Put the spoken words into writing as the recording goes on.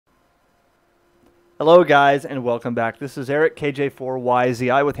Hello guys and welcome back. This is Eric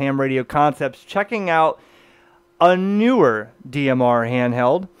KJ4YZI with HamRadioConcepts checking out a newer DMR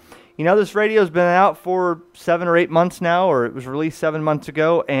handheld. You know, this radio's been out for 7 or 8 months now, or it was released 7 months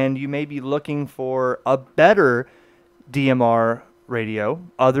ago, and you may be looking for a better DMR radio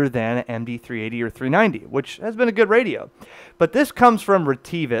other than MD380 or 390, which has been a good radio. But this comes from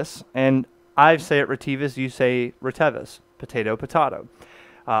Retevis, and I say it Retevis, you say Retevis, potato, potato.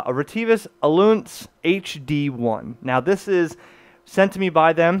 A Retevis Ailunce HD1. Now this is sent to me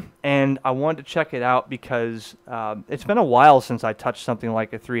by them, and I wanted to check it out because it's been a while since I touched something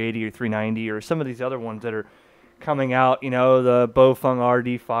like a 380 or 390 or some of these other ones that are coming out, you know, the Bofeng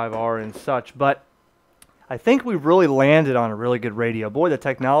RD5R and such. But I think we really landed on a really good radio. Boy, the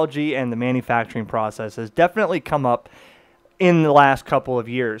technology and the manufacturing process has definitely come up in the last couple of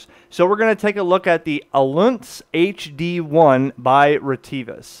years. So we're going to take a look at the Ailunce HD1 by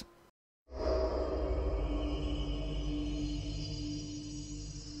Retevis.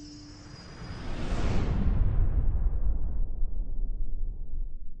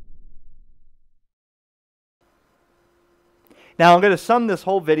 Now I'm going to sum this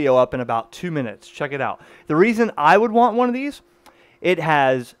whole video up in about 2 minutes. Check it out. The reason I would want one of these, it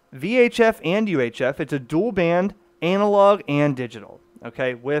has VHF and UHF. It's a dual band analog and digital,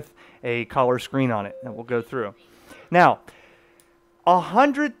 okay, with a color screen on it that we'll go through. Now,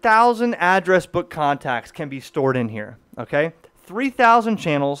 100,000 address book contacts can be stored in here, okay? 3,000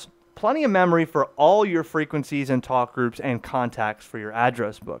 channels, plenty of memory for all your frequencies and talk groups and contacts for your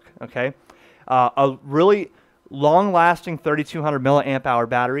address book, okay? A really long-lasting 3,200 milliamp hour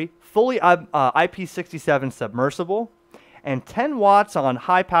battery, fully IP67 submersible, and 10 watts on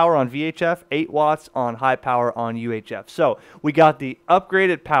high power on VHF, 8 watts on high power on UHF. So we got the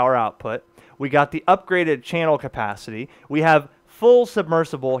upgraded power output, we got the upgraded channel capacity, we have full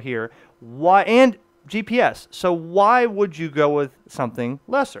submersible here, and GPS. So why would you go with something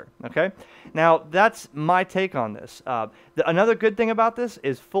lesser? Okay, now that's my take on this. Another good thing about this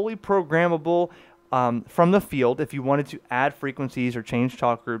is fully programmable from the field if you wanted to add frequencies or change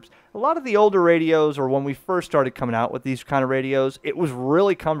talk groups. A lot of the older radios, or when we first started coming out with these kind of radios, it was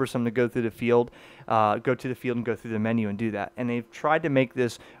really cumbersome to go through the field, and go through the menu and do that. And they've tried to make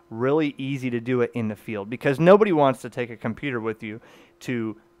this really easy to do it in the field because nobody wants to take a computer with you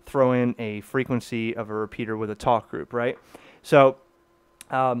to throw in a frequency of a repeater with a talk group, right? So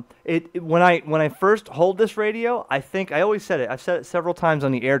when I first hold this radio, I always said it, I've said it several times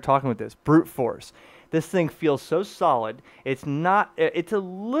on the air talking with this, brute force. This thing feels so solid. It's a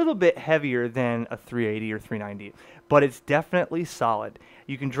little bit heavier than a 380 or 390, but it's definitely solid.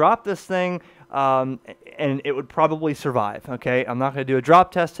 You can drop this thing and it would probably survive, okay? I'm not going to do a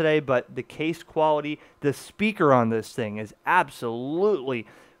drop test today, but the case quality, the speaker on this thing is absolutely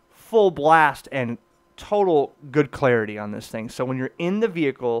full blast and total good clarity on this thing. So when you're in the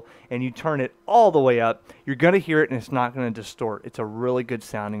vehicle and you turn it all the way up, you're going to hear it and it's not going to distort. It's a really good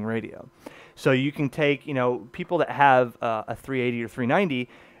sounding radio. So you can take, you know, people that have a 380 or 390,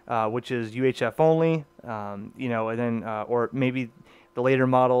 which is UHF only, you know, and then, or maybe the later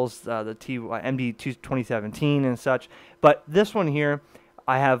models, the MD 2017 and such. But this one here,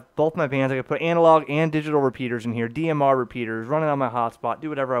 I have both my bands. I can put analog and digital repeaters in here, DMR repeaters, running on my hotspot, do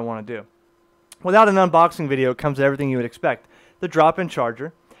whatever I want to do. Without an unboxing video, it comes with everything you would expect. The drop-in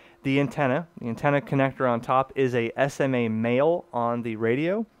charger, the antenna connector on top is a SMA male on the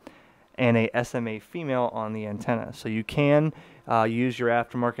radio and a SMA female on the antenna. So you can use your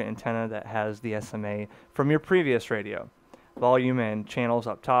aftermarket antenna that has the SMA from your previous radio. Volume and channels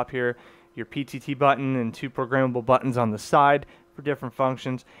up top here, your PTT button and 2 programmable buttons on the side for different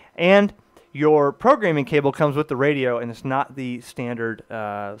functions, and your programming cable comes with the radio, and it's not the standard,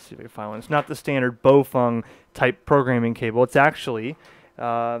 let's see if I can find one. It's not the standard Bofeng type programming cable. It's actually,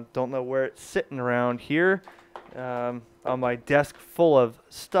 don't know where it's sitting around here, on my desk full of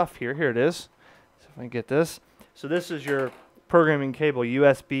stuff here. Here it is. So if I can get this. So this is your programming cable,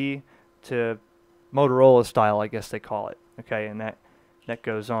 USB to Motorola style, I guess they call it. Okay, and that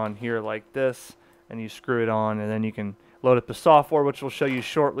goes on here like this, and you screw it on, and then you can load up the software, which we'll show you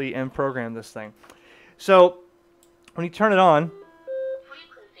shortly, and program this thing. So when you turn it on,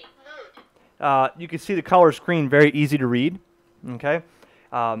 you can see the color screen, very easy to read. Okay,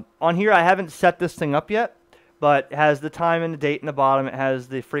 on here I haven't set this thing up yet, but it has the time and the date in the bottom. It has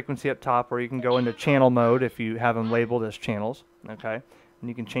the frequency up top where you can go into channel mode if you have them labeled as channels. Okay, and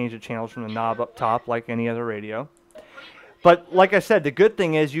you can change the channels from the knob up top like any other radio. But like I said, the good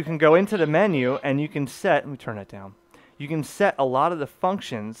thing is you can go into the menu and you can set, let me turn that down. You can set a lot of the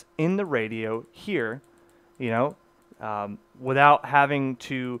functions in the radio here, you know, without having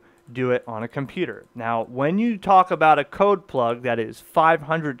to do it on a computer. Now, when you talk about a code plug that is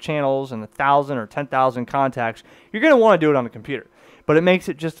 500 channels and 1,000 or 10,000 contacts, you're going to want to do it on a computer. But it makes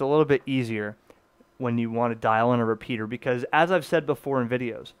it just a little bit easier when you want to dial in a repeater, because as I've said before in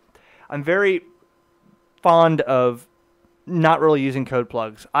videos, I'm very fond of not really using code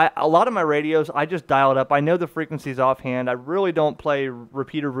plugs. A lot of my radios, I just dial it up. I know the frequencies offhand. I really don't play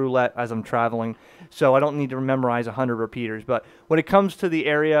repeater roulette as I'm traveling, so I don't need to memorize 100 repeaters. But when it comes to the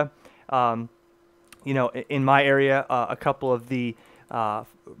area, you know, in my area, a couple of the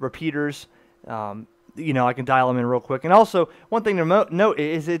repeaters, you know, I can dial them in real quick. And also, one thing to note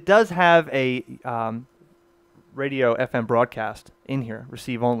is it does have a radio FM broadcast in here,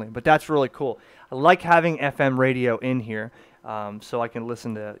 receive only, but that's really cool. I like having FM radio in here, so I can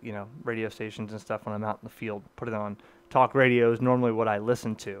listen to, you know, radio stations and stuff when I'm out in the field. Put it on talk radio is normally what I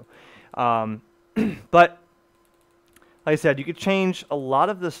listen to. But like I said, you could change a lot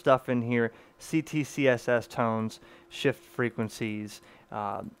of the stuff in here: CTCSS tones, shift frequencies.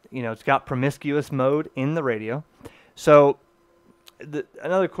 You know, it's got promiscuous mode in the radio. So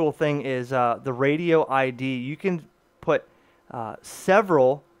another cool thing is the radio ID. You can put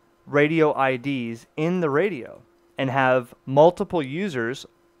several radio IDs in the radio and have multiple users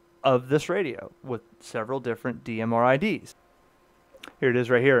of this radio with several different DMR IDs. Here it is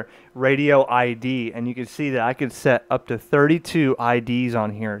right here, radio ID, and you can see that I could set up to 32 IDs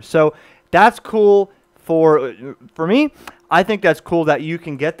on here. So that's cool for me. I think that's cool that you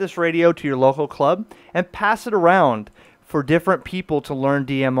can get this radio to your local club and pass it around for different people to learn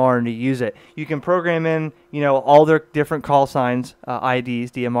DMR and to use it. You can program in, you know, all their different call signs,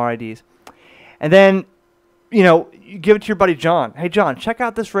 IDs, DMR IDs. And then, you know, you give it to your buddy John. Hey, John, check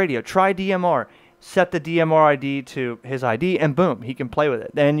out this radio. Try DMR. Set the DMR ID to his ID, and boom, he can play with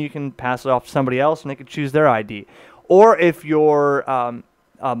it. Then you can pass it off to somebody else, and they can choose their ID. Or if you're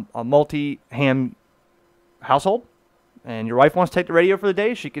a multi-ham household, and your wife wants to take the radio for the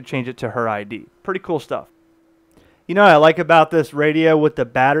day, she could change it to her ID. Pretty cool stuff. You know what I like about this radio with the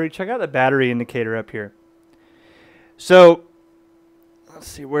battery? Check out the battery indicator up here. So, let's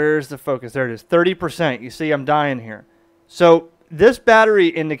see, where's the focus? There it is, 30%. You see I'm dying here. So, this battery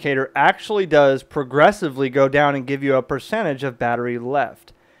indicator actually does progressively go down and give you a percentage of battery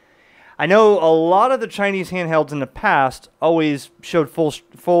left. I know a lot of the Chinese handhelds in the past always showed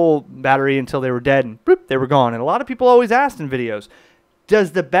full battery until they were dead and boop, they were gone. And a lot of people always asked in videos,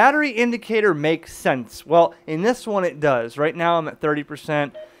 does the battery indicator make sense? Well, in this one it does. Right now I'm at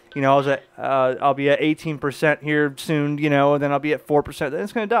 30%. You know, I'll be at 18% here soon, you know, and then I'll be at 4%. Then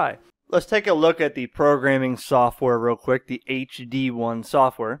it's going to die. Let's take a look at the programming software real quick, the HD1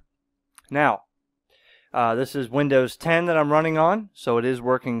 software. Now, this is Windows 10 that I'm running on, so it is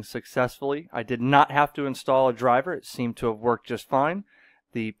working successfully. I did not have to install a driver. It seemed to have worked just fine.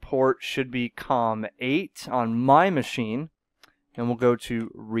 The port should be COM8 on my machine, and we'll go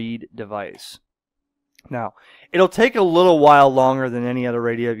to read device. Now, it'll take a little while longer than any other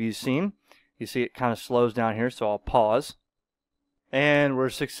radio you've seen. You see it kind of slows down here, so I'll pause. And we're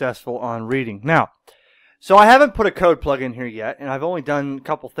successful on reading. Now, so I haven't put a code plug in here yet, and I've only done a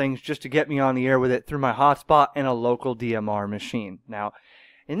couple things just to get me on the air with it through my hotspot and a local DMR machine. Now,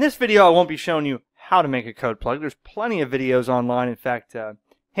 in this video, I won't be showing you how to make a code plug. There's plenty of videos online. In fact,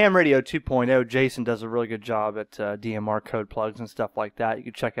 Ham Radio 2.0, Jason does a really good job at DMR code plugs and stuff like that. You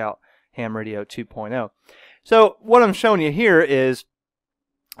can check out Ham Radio 2.0. So what I'm showing you here is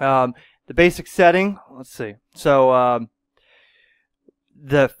the basic setting. Let's see. So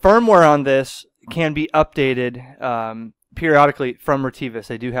the firmware on this can be updated periodically from Retevis.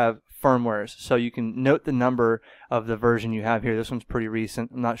 They do have firmwares, so you can note the number of the version you have here. This one's pretty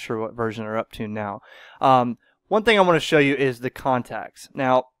recent. I'm not sure what version they're up to now. One thing I want to show you is the contacts.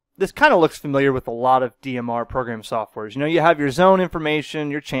 Now, this kind of looks familiar with a lot of DMR program softwares. You know, you have your zone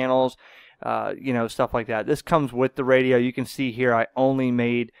information, your channels, you know, stuff like that. This comes with the radio. You can see here I only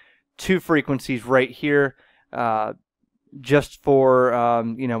made 2 frequencies right here, just for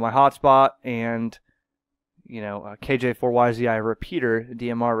you know, my hotspot and, you know, KJ4YZI repeater,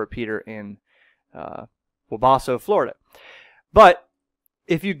 DMR repeater in Wabasso, Florida. But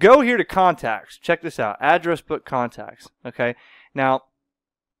if you go here to contacts, check this out, address book contacts. Okay, now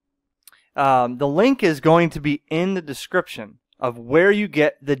the link is going to be in the description of where you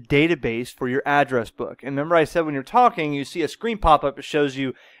get the database for your address book. And remember I said when you're talking, you see a screen pop up. It shows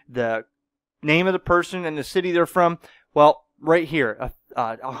you the name of the person and the city they're from. Well, right here,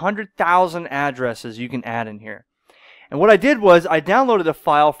 100,000 addresses you can add in here. And what I did was I downloaded a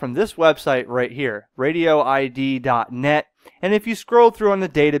file from this website right here, radioid.net. And if you scroll through on the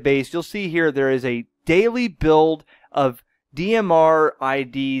database, you'll see here there is a daily build of DMR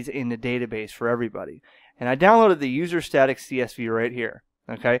IDs in the database for everybody. And I downloaded the user static CSV right here.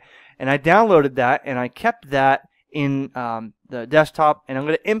 Okay, and I downloaded that and I kept that in the desktop, and I'm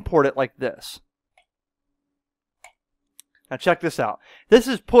going to import it like this. Now check this out. This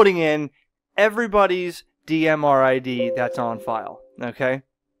is putting in everybody's DMR ID that's on file. Okay,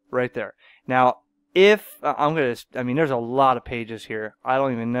 right there. Now, if I mean, there's a lot of pages here. I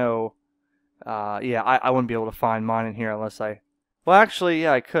don't even know. Yeah, I wouldn't be able to find mine in here unless I. Well, actually,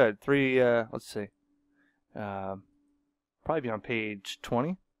 yeah, I could. Let's see. Probably be on page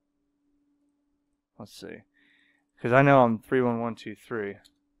 20. Let's see, because I know I'm 31123.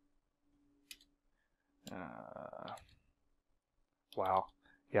 Wow.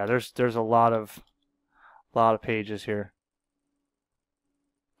 Yeah, there's a lot of pages here.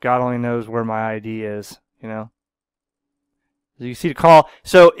 God only knows where my ID is, you know. You see the call.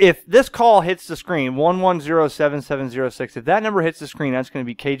 So if this call hits the screen, 1107706, if that number hits the screen, that's going to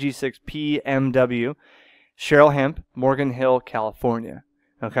be KG6PMW, Cheryl Hemp, Morgan Hill, California.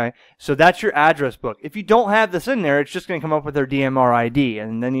 Okay, so that's your address book. If you don't have this in there, it's just going to come up with their DMR ID,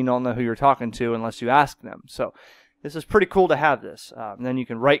 and then you don't know who you're talking to unless you ask them. So this is pretty cool to have this. And then you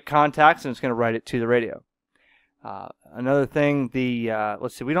can write contacts, and it's going to write it to the radio. Another thing,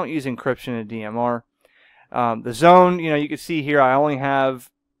 let's see, we don't use encryption in DMR. The zone, you know, you can see here I only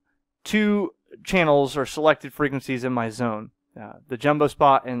have 2 channels or selected frequencies in my zone, the jumbo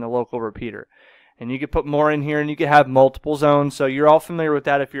spot and the local repeater. And you could put more in here, and you could have multiple zones. So you're all familiar with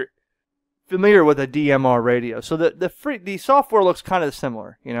that if you're familiar with a DMR radio. So the software looks kind of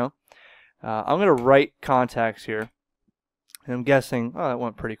similar, you know. I'm going to write contacts here, and I'm guessing, oh, that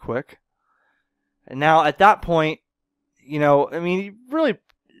went pretty quick. And now at that point, you know, I mean, really,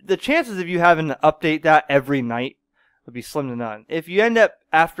 the chances of you having to update that every night would be slim to none. If you end up,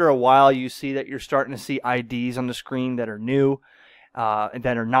 after a while, you see that you're starting to see IDs on the screen that are new, and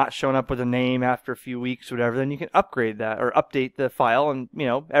that are not showing up with a name after a few weeks or whatever, then you can upgrade that or update the file. And, you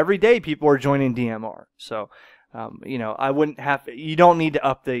know, every day people are joining DMR. So, you know, you don't need to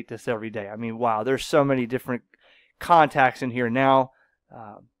update this every day. I mean, wow, there's so many different contacts in here now,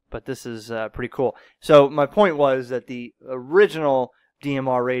 but this is pretty cool. So my point was that the original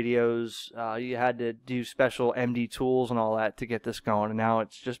DMR radios, you had to do special MD tools and all that to get this going, and now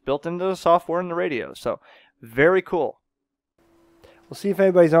it's just built into the software in the radio. So very cool. We'll see if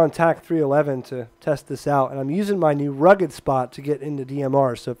anybody's on TAC 311 to test this out. And I'm using my new rugged spot to get into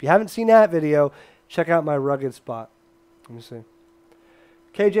DMR. So if you haven't seen that video, check out my rugged spot. Let me see.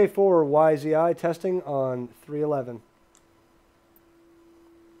 KJ4YZI testing on 311.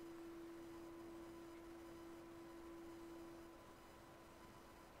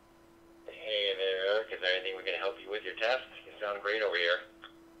 Hey there, Eric. Is there anything we can help you with your test? You sound great over here.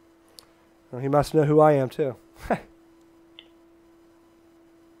 Well, he must know who I am, too.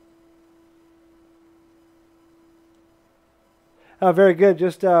 Very good.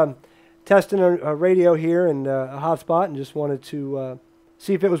 Just testing a radio here and a hotspot, and just wanted to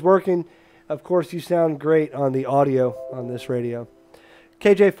see if it was working. Of course, you sound great on the audio on this radio.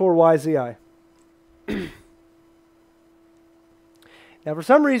 KJ4YZI. Now, for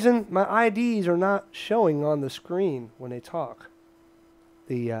some reason, my IDs are not showing on the screen when they talk.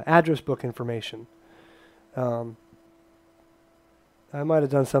 The address book information. I might have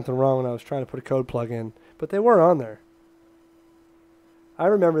done something wrong when I was trying to put a code plug in, but they weren't on there. I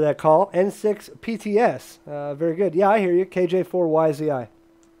remember that call. N6PTS. Very good. Yeah, I hear you. KJ4YZI.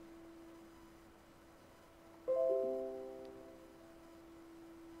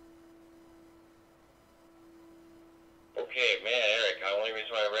 Okay, man, Eric. The only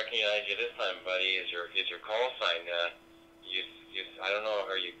reason why I recognize you this time, buddy, is your call sign. I don't know.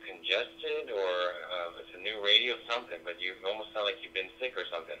 Are you congested or it's a new radio something? But you almost sound like you've been sick or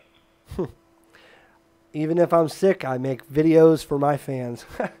something. Even if I'm sick, I make videos for my fans.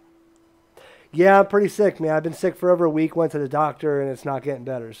 Yeah, I'm pretty sick, man. I've been sick for over a week. Went to the doctor, and it's not getting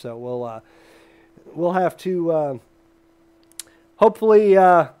better. So we'll have to hopefully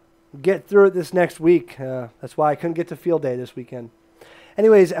get through it this next week. That's why I couldn't get to field day this weekend.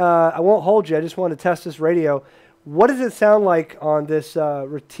 Anyways, I won't hold you. I just want to test this radio. What does it sound like on this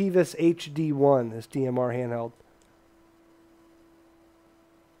Retevis HD1, this DMR handheld?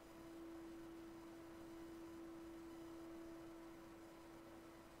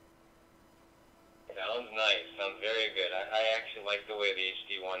 Sounds nice. Sounds very good. I actually like the way the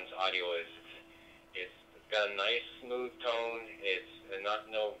HD1's audio is. It's got a nice, smooth tone. It's not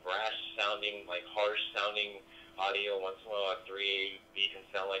no brash sounding, like harsh sounding audio. Once in a while, a 380 can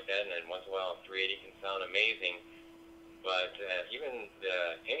sound like that, and then once in a while, a 380 can sound amazing. But even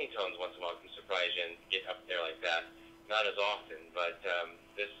the any tones once in a while can surprise you and get up there like that. not as often, but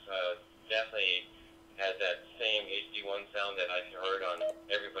this definitely has that same HD1 sound that I've heard on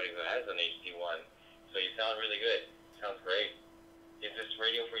everybody who has an HD1. So you sound really good. Sounds great. Is this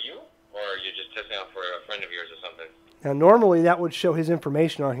radio for you, or are you just testing out for a friend of yours or something? Now, normally that would show his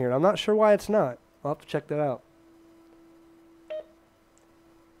information on here. I'm not sure why it's not. I'll have to check that out.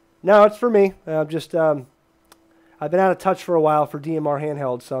 No, it's for me. I've been out of touch for a while for DMR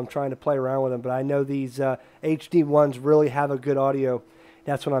Handheld, so I'm trying to play around with them. But I know these HD1s really have a good audio.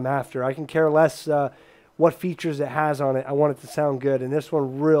 That's what I'm after. I can care less what features it has on it. I want it to sound good, and this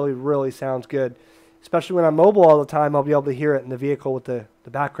one really, really sounds good. Especially when I'm mobile all the time, I'll be able to hear it in the vehicle with the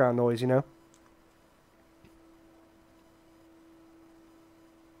background noise, you know?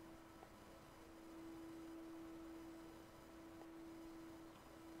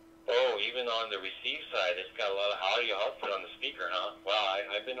 Even on the receive side, it's got a lot of audio output on the speaker, huh? Wow,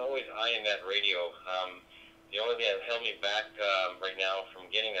 I've been always eyeing that radio. The only thing that held me back right now from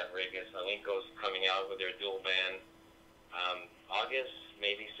getting that rig is Ailunce's coming out with their dual band. August,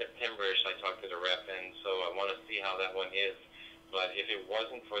 maybe September-ish, I talked to the rep, and so I want to see how that one is. But if it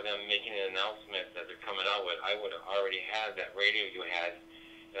wasn't for them making an announcement that they're coming out with, I would have already had that radio you had.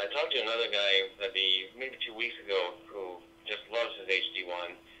 And I talked to another guy maybe 2 weeks ago who just loves his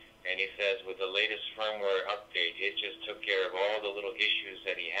HD1. And he says with the latest firmware update, it just took care of all the little issues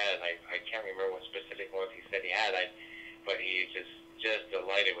that he had. I can't remember what specific ones he said he had, but he's just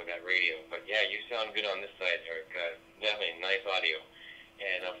delighted with that radio. But yeah, you sound good on this side, Eric. Definitely nice audio.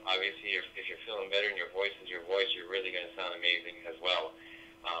 And obviously, if you're feeling better and your voice is your voice, you're really going to sound amazing as well.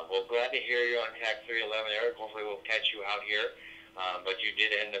 Well, glad to hear you on TAC 311, Eric. Hopefully we'll catch you out here. But you did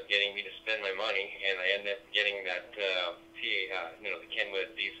end up getting me to spend my money, and I ended up getting that the Kenwood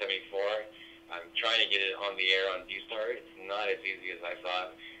D74. I'm trying to get it on the air on D-Star. It's not as easy as I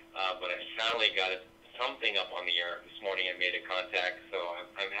thought, but I finally got something up on the air this morning and made a contact, so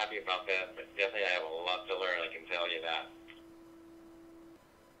I'm happy about that, but definitely I have a lot to learn, I can tell you that.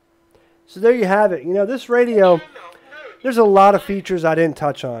 So there you have it. You know, this radio, there's a lot of features I didn't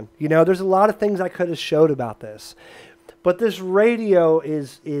touch on. You know, there's a lot of things I could have showed about this. But this radio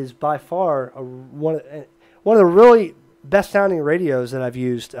is by far one of the really best sounding radios that I've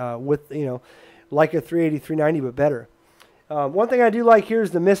used with, you know, like a 380, 390, but better. One thing I do like here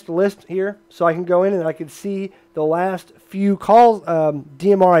is the missed list here, so I can go in and I can see the last few calls,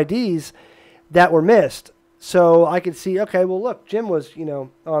 DMR IDs that were missed. So I could see, okay, well look, Jim was, you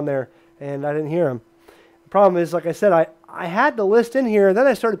know, on there and I didn't hear him. The problem is, like I said, I had the list in here, and then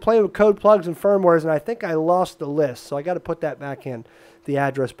I started playing with code plugs and firmwares, and I think I lost the list, so I got to put that back in, the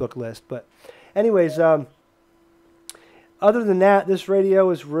address book list. But anyways, other than that, this radio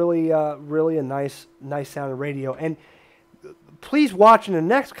is really a nice sounding radio. And please watch in the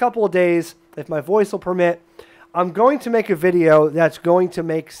next couple of days, if my voice will permit, I'm going to make a video that's going to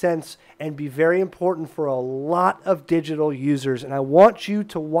make sense and be very important for a lot of digital users. And I want you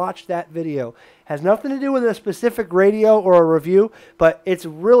to watch that video. It has nothing to do with a specific radio or a review, but it's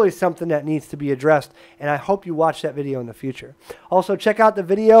really something that needs to be addressed. And I hope you watch that video in the future. Also, check out the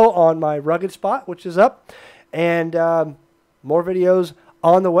video on my rugged spot, which is up. And more videos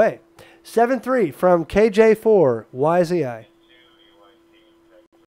on the way. 7-3 from KJ4YZI.